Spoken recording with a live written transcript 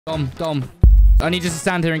Dom. I need you to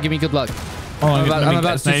stand here and give me good luck. Oh, I'm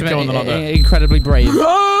about to do something like incredibly brave.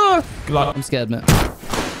 Good luck. I'm scared, mate.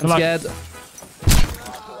 I'm scared.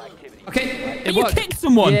 Okay, it worked. You kicked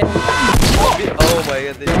someone. Yeah. Oh my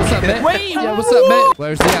god. What's up, mate? Wait, yeah, what's up, mate?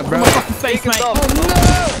 Where's he at, bro? Face, mate. Oh,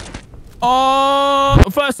 Oh,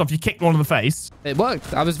 first off, you kicked one in the face. no! It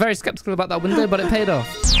worked. I was very skeptical about that window, but it paid off.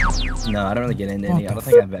 No, I don't really get into any. I don't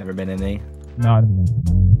think I've ever been in any. No, I don't know.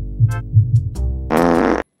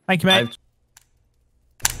 Thank you, mate.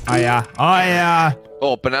 Oh, yeah.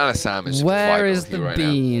 Oh, Banana Sam is Where is the right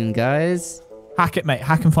bean, guys? Hack it, mate.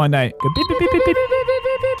 Hack and find out. Go beep, beep, beep, beep, beep,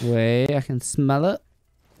 beep. Wait, I can smell it.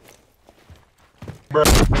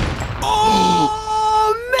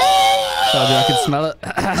 Oh, man! Told you I can smell it.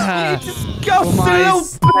 Disgusting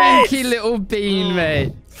Stinky little bean,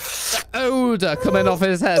 mate. The odor coming off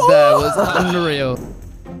his head there was unreal.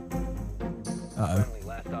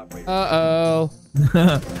 Uh-oh.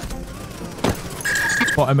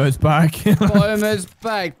 Bottomo's back. Bottomo's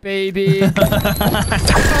back, baby.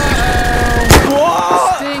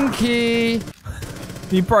 What? Stinky.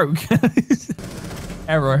 You broke.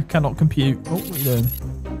 Error. Cannot compute. Oh, what are you doing?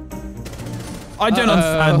 I don't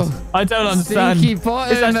understand. I don't understand. Stinky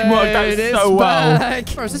bottom, this actually worked out so well.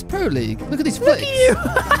 Bro, is this Pro League? Look at these flicks.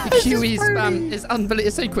 The QE spam is unbelievable.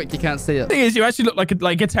 It's so quick you can't see it. The thing is, you actually look like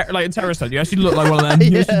a terrorist. You actually look like one of them.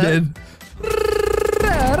 You actually did.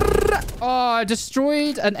 Oh, I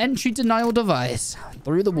destroyed an entry denial device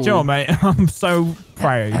through the wall. Sure, mate. I'm so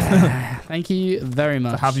proud. Thank you very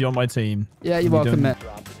much. To have you on my team. Yeah, you're welcome, mate.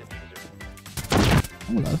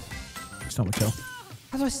 Hello. It's not my kill.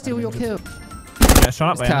 How do I steal your kill? Yeah,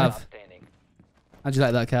 shut up, Cav. How'd you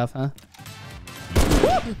like that, Cav, huh?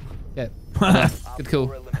 Okay. Good call.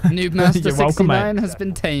 Noob Master 69 has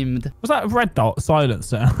been tamed. Was that a red dot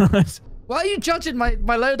silencer? Why are you judging my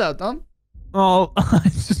loadout, Dom? Oh,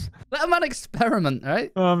 just... Let a man experiment,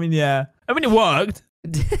 right? I mean, yeah. I mean, it worked.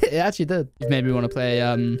 It actually did. You made me want to play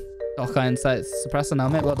Doc Iron Sight Suppressor now,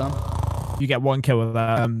 mate. Well done. You get one kill with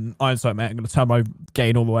Iron Sight, mate. I'm going to turn my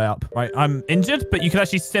gain all the way up. Right, I'm injured, but you can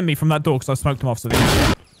actually stim me from that door because I smoked him off. So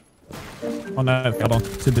oh, no. Hold on.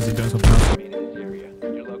 Too busy doing something else.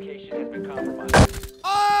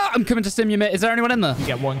 Oh, I'm coming to stim you, mate. Is there anyone in there? You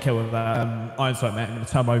get one kill with Iron Sight, mate. I'm going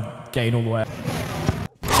to turn my gain all the way up.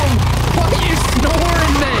 Why are you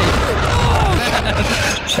snoring, mate?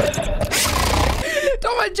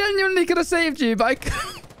 Dom, I genuinely could have saved you, but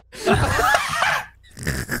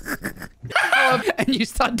I and you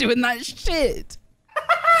start doing that shit.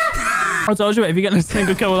 I told you, mate, if you get a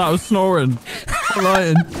single kill without snoring. I'm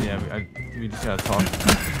lying. Yeah, we just gotta talk.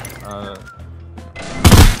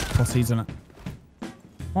 What's he's in it?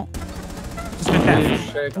 What? Just go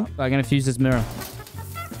careful. I'm going to fuse this mirror.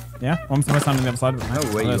 Yeah? I'm standing on the other side of it. No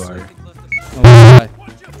way you are. Oh,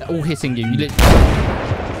 they're all hitting you. You literally...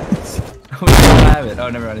 Oh, you don't have it. Oh,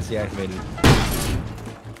 never mind. It's deactivated.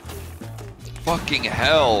 Fucking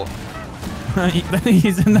hell.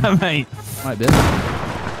 He's in there, mate. Might be.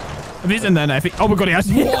 If he's in there now, oh my god, he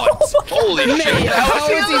has. What? Holy Mate, shit. how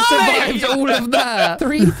has he survived all of that?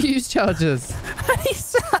 3 fuse charges. He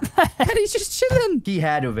sat there. And he's just chilling. He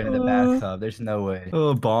had to have been in the bathtub. There's no way.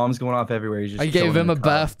 Oh, bombs going off everywhere. He's just I gave him a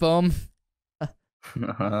bath bomb.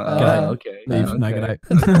 Okay. Leave. Okay. No, get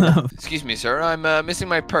out. Excuse me, sir. I'm missing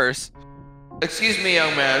my purse. Excuse me,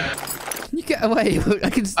 young man. Can you get away? I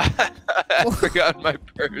can... I forgot my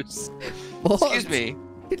purse. What? Excuse me.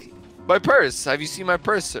 My purse. Have you seen my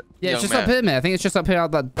purse? Yeah, it's just up here, mate. I think it's just up here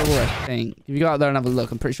out that door, I think. If you go out there and have a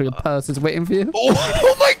look, I'm pretty sure your purse is waiting for you.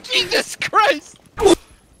 Oh my Jesus Christ!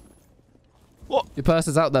 What? Your purse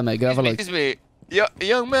is out there, mate. Go have a look. Excuse me.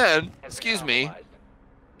 Young man. Excuse me.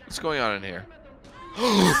 What's going on in here?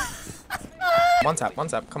 One tap,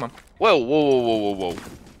 come on. Whoa, whoa, whoa, whoa, whoa, whoa.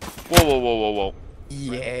 Whoa, whoa, whoa, whoa, whoa.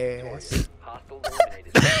 Yes.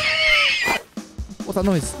 What's that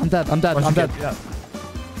noise? I'm dead. I'm dead. I'm dead. Yeah.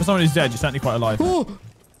 For someone who's dead, you're certainly quite alive. Oh,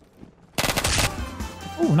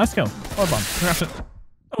 Nice kill. Well done. Congratulations.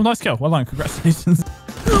 Oh, nice kill. Well done. Congratulations.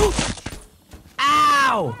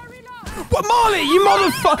 Ow! What, Marley? You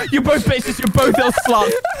motherfucker! You're both bitches. You're both little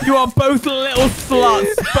sluts. You are both little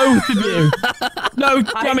sluts. Both of you. No,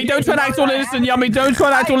 Yummy, don't try and act all innocent. Yummy, don't try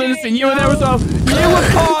and act all innocent. You were there as well. You were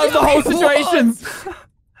part of the whole situation.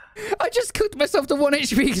 I just cooked myself to 1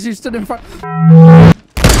 HP because you stood in front.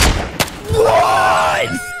 What?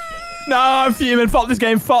 No, I'm fuming. Fuck this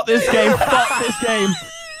game. Fuck this game. Fuck this game.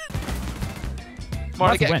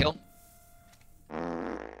 Marley, get a kill.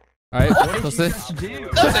 Alright, what's this?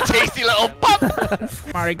 That was a tasty little pop.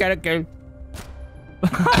 Marley, get a kill.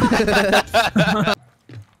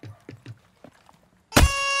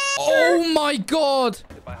 Oh my god!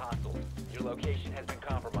 Your location has been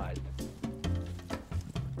compromised.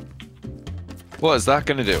 What is that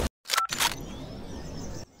gonna do?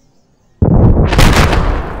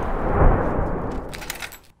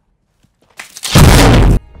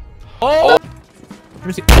 Oh!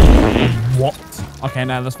 What? Okay,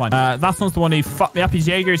 no, that's fine. That one's the one who fucked me up. He's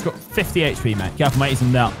Jaeger. He's got 50 HP, mate. Careful, mate. He's a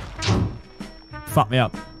nut. Fuck me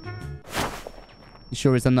up. You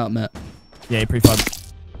sure he's a nut, mate? Yeah, he pre-fired.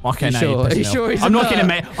 Okay, You no, sure? Are you off. sure he's I'm a not nut? kidding,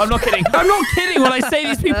 mate. I'm not kidding. I'm not kidding when I say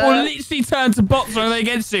these people literally turn to bots when they're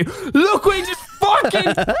against you. Look what he just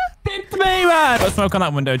fucking did to me, man. Put smoke on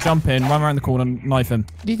that window. Jump in. Run around the corner and knife him.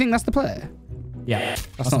 Do you think that's the player? Yeah.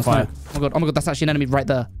 That's not fire. smoke. Oh my god, that's actually an enemy right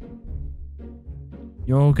there.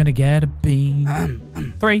 You're gonna get a beam.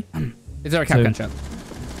 3. Is there a cap gun chat?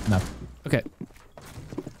 No. Okay.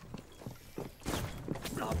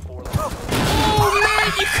 Oh,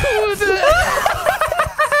 man, you called it!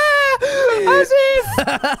 As if!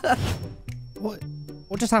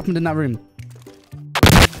 What just happened in that room?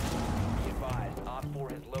 be advised, Op 4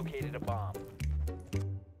 has located a bomb.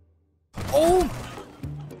 Oh!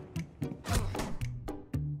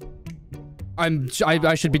 I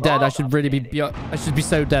should be dead. I should really be. I should be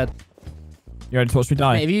so dead. You ready to watch me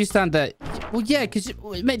die? Mate, if you stand there, well, yeah, because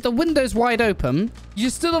mate, the window's wide open.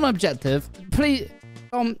 You're still on objective. Please,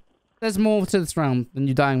 there's more to this round than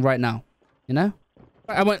you dying right now. You know?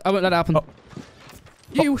 I won't let it happen. Oh.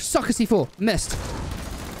 You suck a C4. Missed.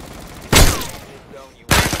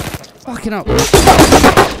 Fucking up. Get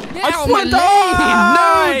out of my lane!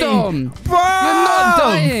 No, Dom! Bro! You're not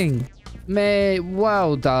dying! Mate,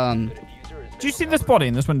 well done. Do you see this body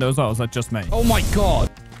in this window as well? Or is that just me? Oh my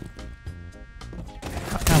god.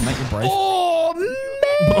 I can't make you brave. Oh,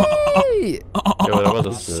 mate! Yo, that was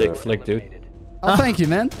a sick flick, dude. Oh, thank you,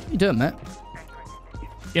 man. You doing, mate?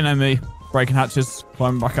 You know me. Breaking hatches,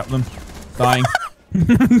 climbing back up them, dying.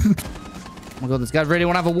 Oh my god, this guy really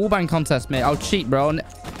want to have a wallbang contest, mate. I'll cheat, bro.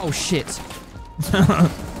 Oh, shit.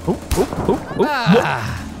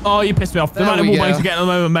 Oh, you pissed me off. The amount of wallbangs you get at the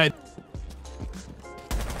moment, mate.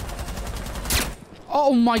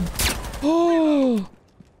 Oh my. Oh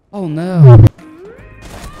no.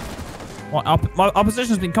 What? Our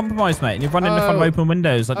position's been compromised, mate. And you're running in front of open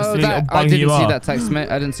windows. Like just I didn't see that text, mate.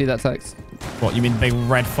 I didn't see that text. What? You mean the big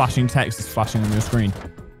red flashing text is flashing on your screen?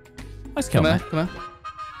 Nice kill, mate. Come here.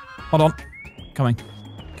 Hold on. Coming.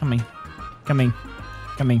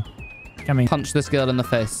 Punch this girl in the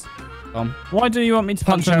face. Why do you want me to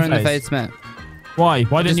punch her in the face, mate? Why?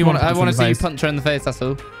 Why didn't you want to punch her in the face? I want to see you punch her in the face, that's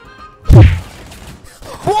all.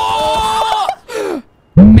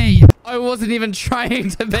 Mate, I wasn't even trying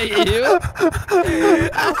to bait you.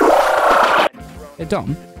 Hey,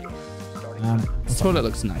 Dom. This toilet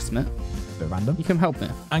looks nice, mate. A bit random. You can help me.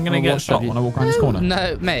 I'm going to get shot when I walk around this corner.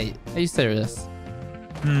 No, mate. Are you serious?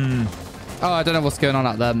 Oh, I don't know what's going on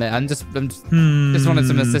out there, mate. I'm just wanted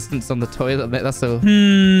some assistance on the toilet, mate. That's all.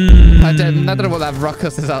 I don't know what that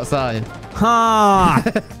ruckus is outside. Ha!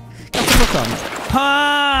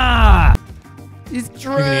 Ha! He's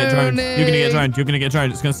droning. You're gonna get droned. You're gonna get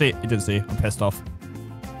droned. It's gonna see it. He didn't see you. I'm pissed off.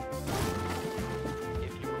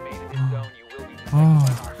 If you remain in this zone, you will be detected Oh.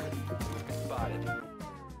 spotted.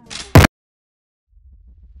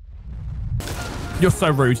 You're so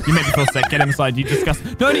rude. You make me feel sick. Get inside. You disgust.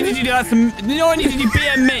 Not only did you do that to me, not only did you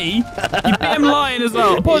BM me, you BM Lion as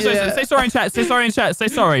well. Pause. Yeah. Say sorry in chat. Say sorry in chat. Say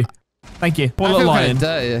sorry. Thank you. Poor little Lion.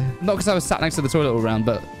 Dirty. Not because I was sat next to the toilet all around,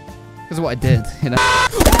 but because of what I did, you know.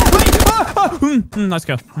 Nice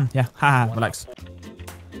go. Yeah. Ha. Relax.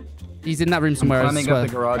 He's in that room somewhere. Climbing up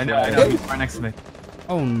the garage. I know. He's right next to me.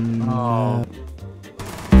 Oh no.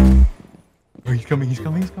 Oh, he's coming.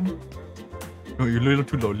 Oh, you're a little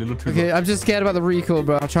too low. Okay, I'm just scared about the recoil,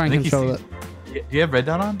 bro. I'll try and control it. Do you have red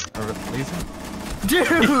dot on? Or laser? Dude,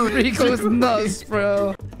 recoil is nuts,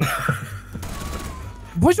 bro.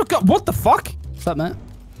 Where's your gun? What the fuck? What's up, mate?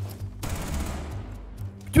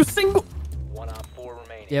 You're single. 1 Op 4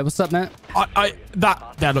 remaining. Yeah, what's up, mate?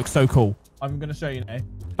 That looks so cool. I'm gonna show you now.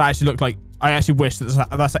 That actually looked like. I actually wish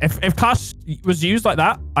that's if Clash was used like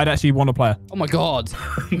that, I'd actually want to play. Oh my god.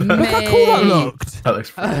 Look how cool that looked. That looks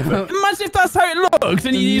perfect. Imagine if that's how it looked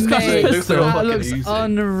and you use Clash's pistol. That looks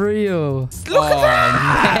unreal. Look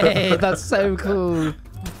at that. Mate, that's so cool.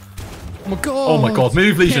 Oh my god. Oh my god,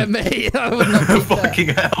 move Legion. Yeah, mate. I would not beat Fucking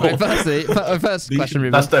that. hell. Right, first question,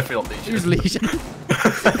 Ruben. That's definitely not Legion. Who's Legion?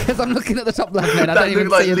 Because I'm looking at the top left, man. I don't even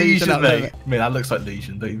like see a Legion up there. mate. Man, that looks like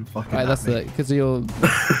Legion. Don't even fucking. Right, that's it. Because of your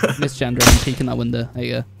misgender and peeking that window. There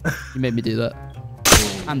you go. You made me do that.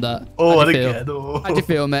 And that. Oh, How'd I you feel? didn't get it. How'd you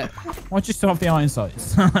feel, mate? Why'd you still have the iron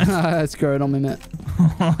sights? It's growing on me, mate.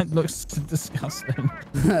 It looks disgusting.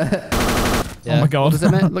 Yeah. Oh my God. What does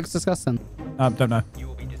it mean? It looks disgusting. Don't know. You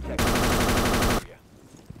will be detected.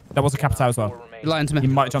 There was a capital as well. You're lying to me. He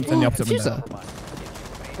might have jumped in the opposite Diffuser. window.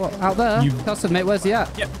 What, out there? You- Custard, mate, where's he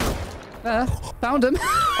at? Yep. There. Found him.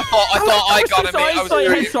 Oh, I thought I got him, mate. I was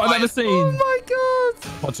very headshot I've ever excited. seen. Oh my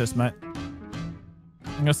god. Watch this, mate.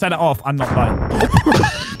 I'm gonna set it off and not die.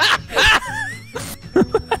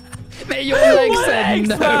 Mate, your legs My said legs,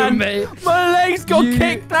 no, man. mate. My legs got You-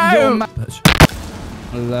 kicked your out. ma-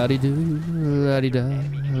 La-di-do, la-di-da,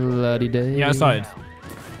 la-di-da. You're outside.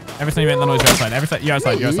 Every time you make the noise, you're outside. Every time you're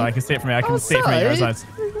outside, you're outside. I can see it from here. I can see it from here. You're outside.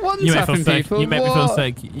 One You make me feel tapping sick. people. You make me feel What?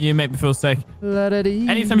 sick. You make me feel sick. La-da-dee.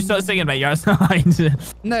 Anytime you start singing, mate, you're outside.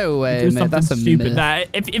 No way, Do mate. something That's a stupid. myth. Nah,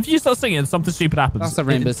 if you start singing, something stupid happens. That's a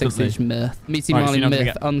Rainbow Six Instantly. Siege myth. Meaty Right, so Marley you're not gonna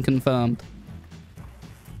myth, get- unconfirmed.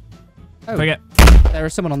 Oh, Forget. there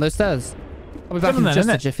is someone on those stairs. I'll be back Someone in there, just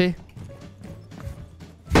a isn't jiffy.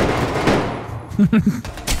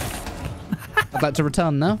 I'd like to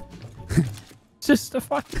return now. Just a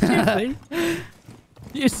fucking jiffy.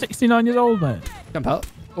 You're 69 years old, mate. Jump out.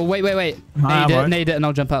 Oh, wait. Nah, I won't. Nade it, and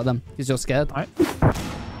I'll jump out then. Because you're scared. Alright. Be advised,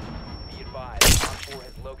 Op 4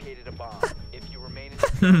 has located a bomb. If you remain in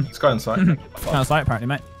the Let's go inside. Outside, apparently,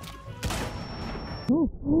 mate.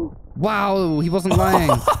 Wow, he wasn't lying.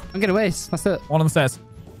 I'm going to waste. That's it. One on the stairs.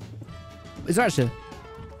 Is there actually?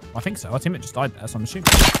 I think so. Our teammate just died there, so I'm assuming.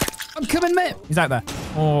 I'm coming, mate. He's out there.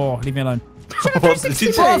 Oh, leave me alone. What did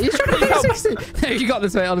you do? Mate, you're trying to 360. No, you got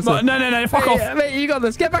this, mate, honestly. No, fuck off. Mate, mate, you got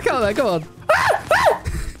this. Get back out there. Go on.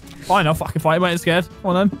 Fine, I'll fucking fight. Mate, scared.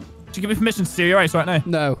 Come on then. Do you give me permission to steal your race right now?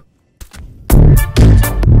 No.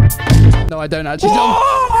 No, I don't actually. John.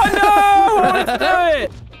 Oh, no! Let's do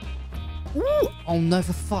it! Oh, no,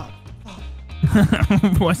 for fuck.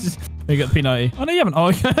 What's this? You got the P90. Oh, no, you haven't. Oh,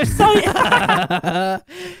 okay. Sorry.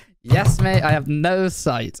 Yes, mate, I have no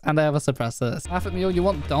sight, and I have a suppressor. Laugh at me all you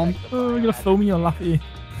want, Dom. Oh, we're going to film me or laugh at you.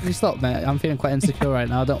 Can you stop, mate? I'm feeling quite insecure right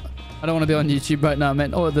now. I don't want to be on YouTube right now,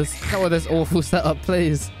 mate. Not with this awful setup,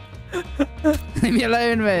 please. Leave me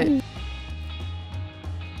alone, mate.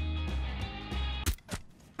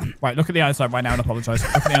 Right, look at the outside right now and apologise.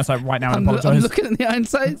 Look at the outside right now and I'm apologise. looking at the iron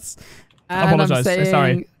sights. And Apologise. I'm saying,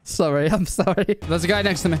 Sorry. Sorry, I'm sorry. There's a guy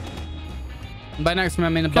next to me. And by next to me, I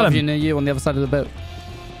mean Kill above him. you, near you, on the other side of the boat.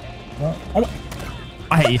 Oh,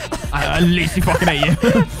 I hate you. I literally fucking hate you.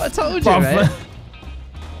 I told you, Bruv. mate.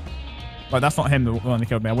 Right, that's not him the one that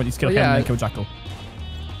killed me. I want you to kill Well, him yeah. and then kill Jackal.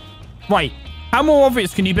 Right. How more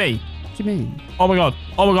obvious can you be? What do you mean? Oh my god.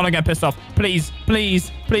 Oh my god, I'm getting pissed off. Please,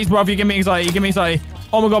 please, please, bruv, you give me anxiety. You give me anxiety.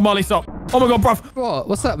 Oh my god, Marley, stop. Oh my god, bruv. What?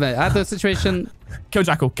 What's up, mate? I had the situation. Kill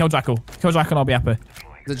Jackal. Kill Jackal. Kill Jackal and I'll be happy.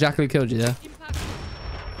 The Jackal who killed you, yeah?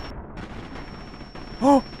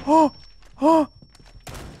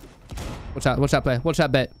 Watch out, player. Watch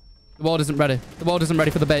out, bait. The world isn't ready. The world isn't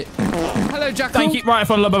ready for the bait. Hello, Jackal. Thank you. Right, I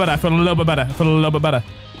feel a little bit better. I feel a little bit better. I feel a little bit better.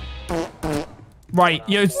 Right,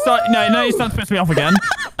 you're no, you're starting to piss me off again.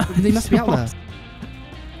 He must be out there.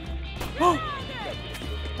 Oh.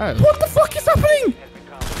 What the fuck is happening?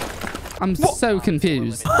 I'm so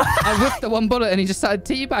confused. I whiffed the one bullet and he just started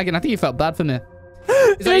teabagging. I think he felt bad for me.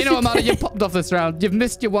 He's like, you know what, Marley, you've popped off this round. You've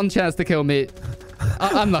missed your one chance to kill me.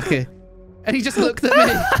 I'm lucky. And he just looked at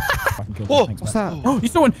me. Whoa. What's that? Oh, you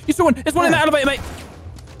saw one. You saw one. There's one in the elevator, mate.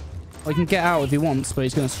 Well, he can get out if he wants, but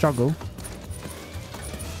he's going to struggle.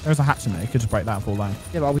 There's a hatch in there. You could just break that and fall down.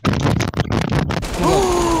 Yeah, but I'll be...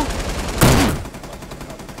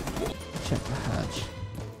 Check the hatch.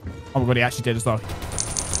 Oh my god, he actually did as well.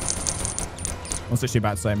 What's literally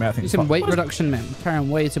about to say, mate? I think Do it's some fine. weight reduction, man. I'm carrying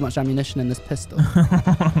way too much ammunition in this pistol.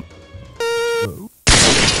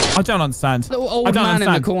 I don't understand. Little old I don't man in the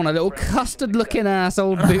understand. corner. Little custard-looking ass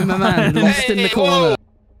old boomer man lost in the corner.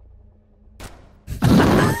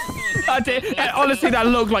 I did. Honestly, that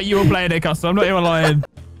looked like you were playing it, custom. I'm not even lying.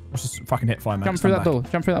 Let's just fucking hit fire, man. Jump through that door.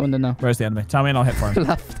 Jump through that window now. Where's the enemy? Tell me and I'll hit fire.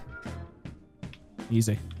 Left.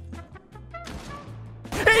 Easy.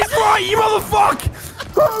 He's right, you motherfucker!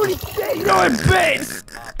 Holy shit! You're a bitch!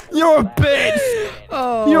 You're a bitch!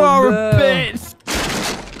 Oh, You are no. a bitch!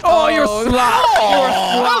 Oh, you're a slut!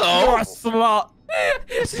 You're a slut!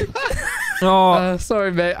 Oh.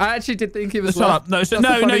 Sorry, mate. I actually did think he was. Shut up. No, That's the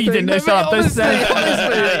no, funny you thing. didn't. No, shut up. Don't honestly, say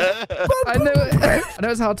I know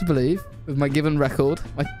it's hard to believe with my given record,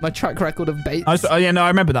 my track record of baits. Oh, yeah, no, I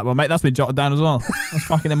remember that one, mate. That's been jotted down as well. That's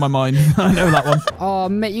fucking in my mind. I know that one. Oh,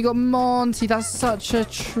 mate, you got Monty. That's such a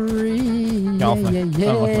treat. Get off me.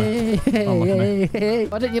 Don't look at me. Don't look at me.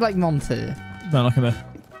 Why don't you like Monty? Don't look at me.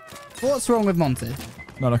 What's wrong with Monty?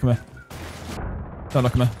 Don't look at me. Don't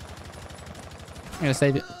look at me. I'm gonna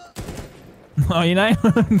save it. Oh, you know?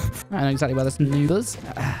 I know exactly where this noob is.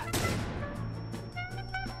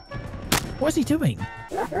 What is he doing?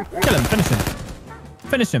 Kill him. Finish him.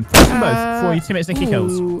 Finish him. Finish them both before your teammates Nicky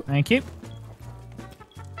kills. Thank you.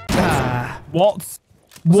 What?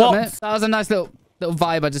 What? Up, that was a nice little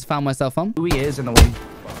vibe I just found myself on. Who he is in the wing.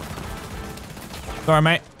 Sorry,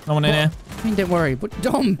 mate. No one in here. I mean, don't worry. But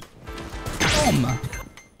Dom.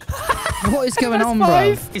 What is going on,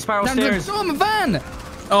 bro? He's spiral stairs. Dom, van.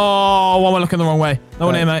 Oh, one way looking the wrong way. No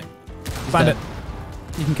one here, mate. Find it.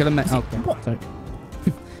 You can kill him, mate. Okay. What? Sorry.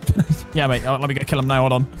 Yeah, mate. Let me go kill him now.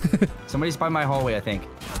 Hold on. Somebody's by my hallway, I think.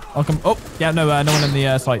 I'll come. Oh, yeah. No, no one in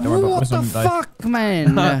the site. Don't worry about What this one. the fuck,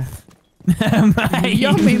 man? Mate.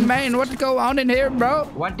 Yummy, man. What's going on in here, bro?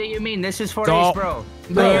 What do you mean? This is for Stop. Ace, bro.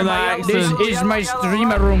 Relax. This is my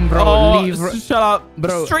streamer room, bro. Oh, Leave. shut up.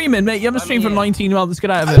 Bro. Streaming, mate. You haven't streamed for in. 19 months.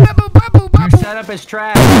 Get out of it. Babu, babu, babu. Your setup is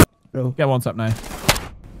trash. Get one up now.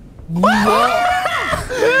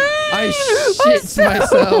 I shit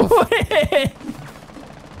myself.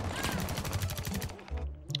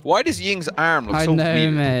 Why does Ying's arm look I so know,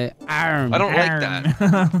 weird? mate. Arm. I don't like Arm.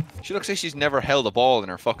 that. She looks like she's never held a ball in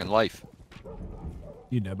her fucking life.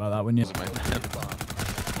 You know about that, wouldn't you?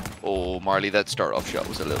 Oh, Marley, that start-off shot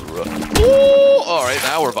was a little rough. Oh, all right,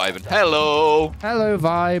 now we're vibing. Hello. Hello,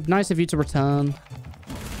 vibe. Nice of you to return.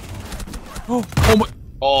 Oh my.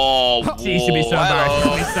 Oh, She should be so embarrassed. She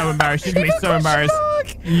should be so embarrassed. She should be so embarrassed.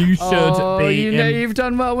 You should be. You know you've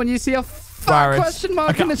done well when you see a fat embarrassed. question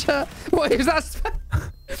mark in the chat. What is that?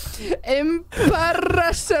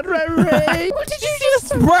 Embarrassing. What did you just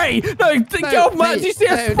spray? No, go, man. Did you see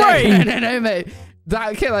a spray? No, mate.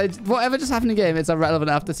 That okay, like, whatever just happened in the game, it's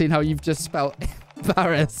irrelevant after seeing how you've just spelt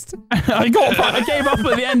embarrassed. I gave up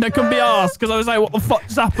at the end. I couldn't be asked because I was like, what the fuck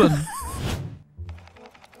just happened?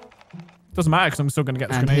 Doesn't matter because I'm still going to get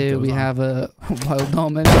this And grenade. here we have a wild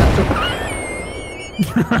Norman.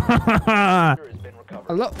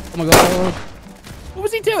 Hello. Oh my god. What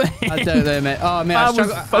was he doing? I don't know, mate. Oh, man, I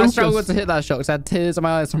focused. struggled to hit that shot because I had tears in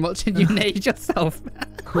my eyes from watching you nade yourself.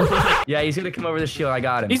 Yeah, he's gonna come over the shield. I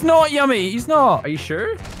got him. He's not, Yummy. He's not. Are you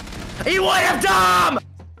sure? He would have Dom!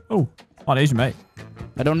 Oh, there's your mate.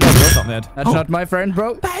 I don't know. That's not dead. That's not my friend,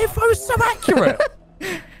 bro. That info is so accurate.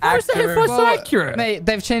 How is that info so accurate? Mate,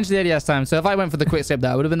 they've changed the ADS time, so if I went for the quick scope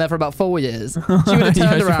there, I would have been there for about 4 years. She would have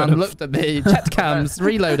turned around, looked at me, checked cams,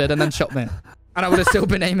 reloaded, and then shot me. And I would have still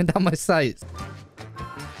been aiming down my sights.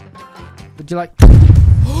 Would you like...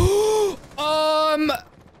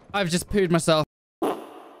 I've just pooed myself.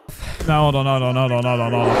 No, hold on. Oh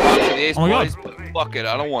my God. Fuck it,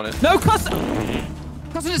 I don't want it. No, Custard!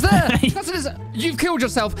 Custard is there! Custard is... You've killed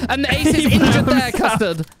yourself, and the ace is injured there,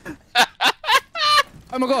 Custard.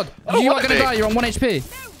 Oh my god. You are going to die. You're on 1 HP.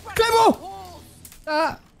 Claymore!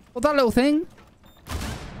 Well, that little thing.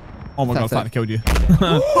 Oh my god, I thought I killed you.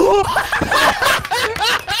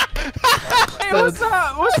 Hey, what's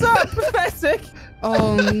that? What's that? Pathetic.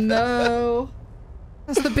 Oh no.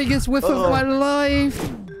 That's the biggest whiff of my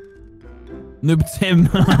life. Noob Tim.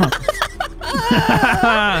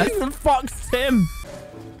 Fuck's Tim.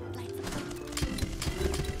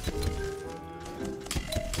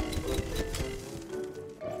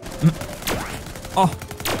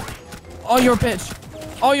 Oh, you're a bitch.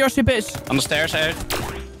 Oh, you're actually a bitch. On the stairs out.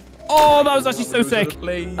 Oh, that was actually so sick.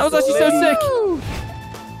 That was actually so sick.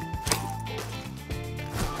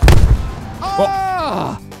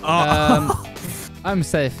 Oh! I'm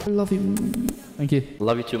safe. I love you. Thank you.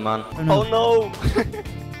 Love you too, man. Oh no.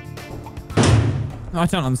 No, I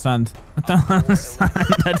don't understand. I don't understand.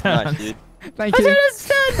 I don't Nice, understand. dude. Thank you. I don't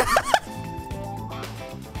understand.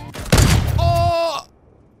 Oh!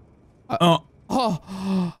 Oh.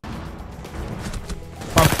 Oh!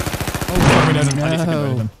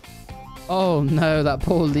 No. Oh no, that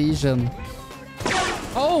poor lesion.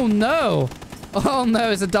 Oh no! Oh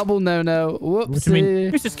no, it's a double no-no. Whoopsie. What do you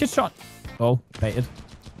mean? Who's this kid shot? Oh, baited.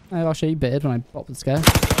 Oh, I'll show you baited when I pop the scare.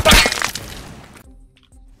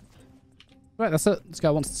 Right, that's it. This guy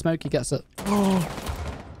wants to smoke, he gets it.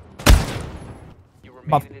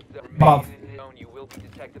 Bob.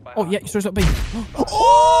 Oh, yeah, you starts up B.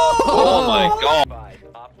 Oh my god.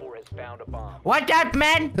 What up,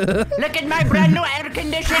 man? Look at my brand new air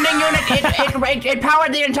conditioning unit. It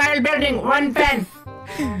powered the entire building. One fan.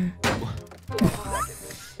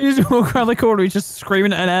 You just walk around the corner, he's just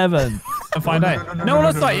screaming at an airman. And find out. No one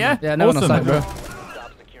on site, yeah? Yeah, no one on site, bro.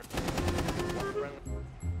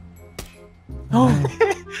 Oh.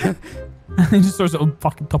 He just starts at the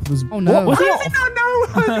fucking top of his... Oh no. What? What's he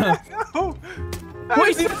No, What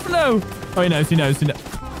is he no? Oh, he knows.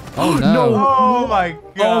 Oh no. Oh my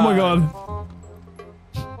god. Oh my god.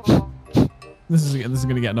 This is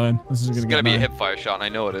gonna get annoying. This is It's gonna gonna get be a annoying. hip fire shot, and I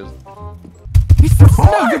know it is. He's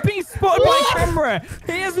No, you're being spotted by camera.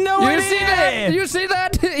 He has no idea. You see that? You see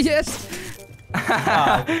that? Yes.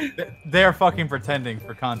 They're fucking pretending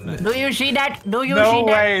for content. Do you see that? Do you No see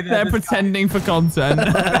that? way. They're pretending for content.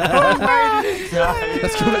 That's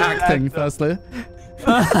called acting, firstly.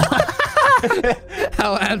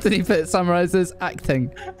 How Anthony Pitt summarizes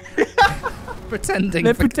acting. Pretending.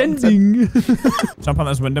 They're for pretending. Jump on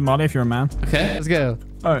this window, Marley, if you're a man. content. Okay, let's go.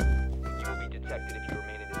 All right. You will be detected if you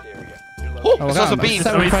remain in this area. Your Oh, location- it's also wow. beans.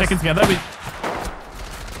 So So we impressed. sticking together.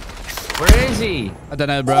 Where is he? I don't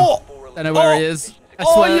know, bro. Oh! Don't know where he is. I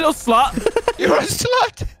Oh, swear. you little slut. You're a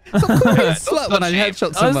slut. Slut when I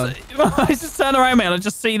headshot someone. I just turned around, man. I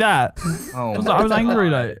just see that. Oh, I was angry,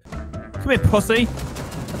 like. Come here, pussy.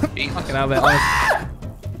 Fucking hell, mate.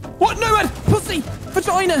 What? No, man. Pussy.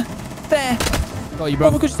 Vagina. There. Got you, Oh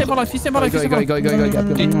bro. my god, you saved my life. You saved my life. Go, You saved go, my go, life. go,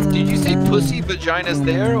 go, go. Did you say pussy vagina's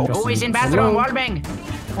there? Who is in bathroom? Wallbang.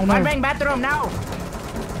 Oh, no. Wallbang bathroom now.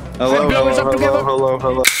 hello, Blowers up together. hello.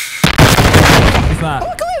 What's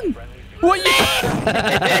that? Go in. What you?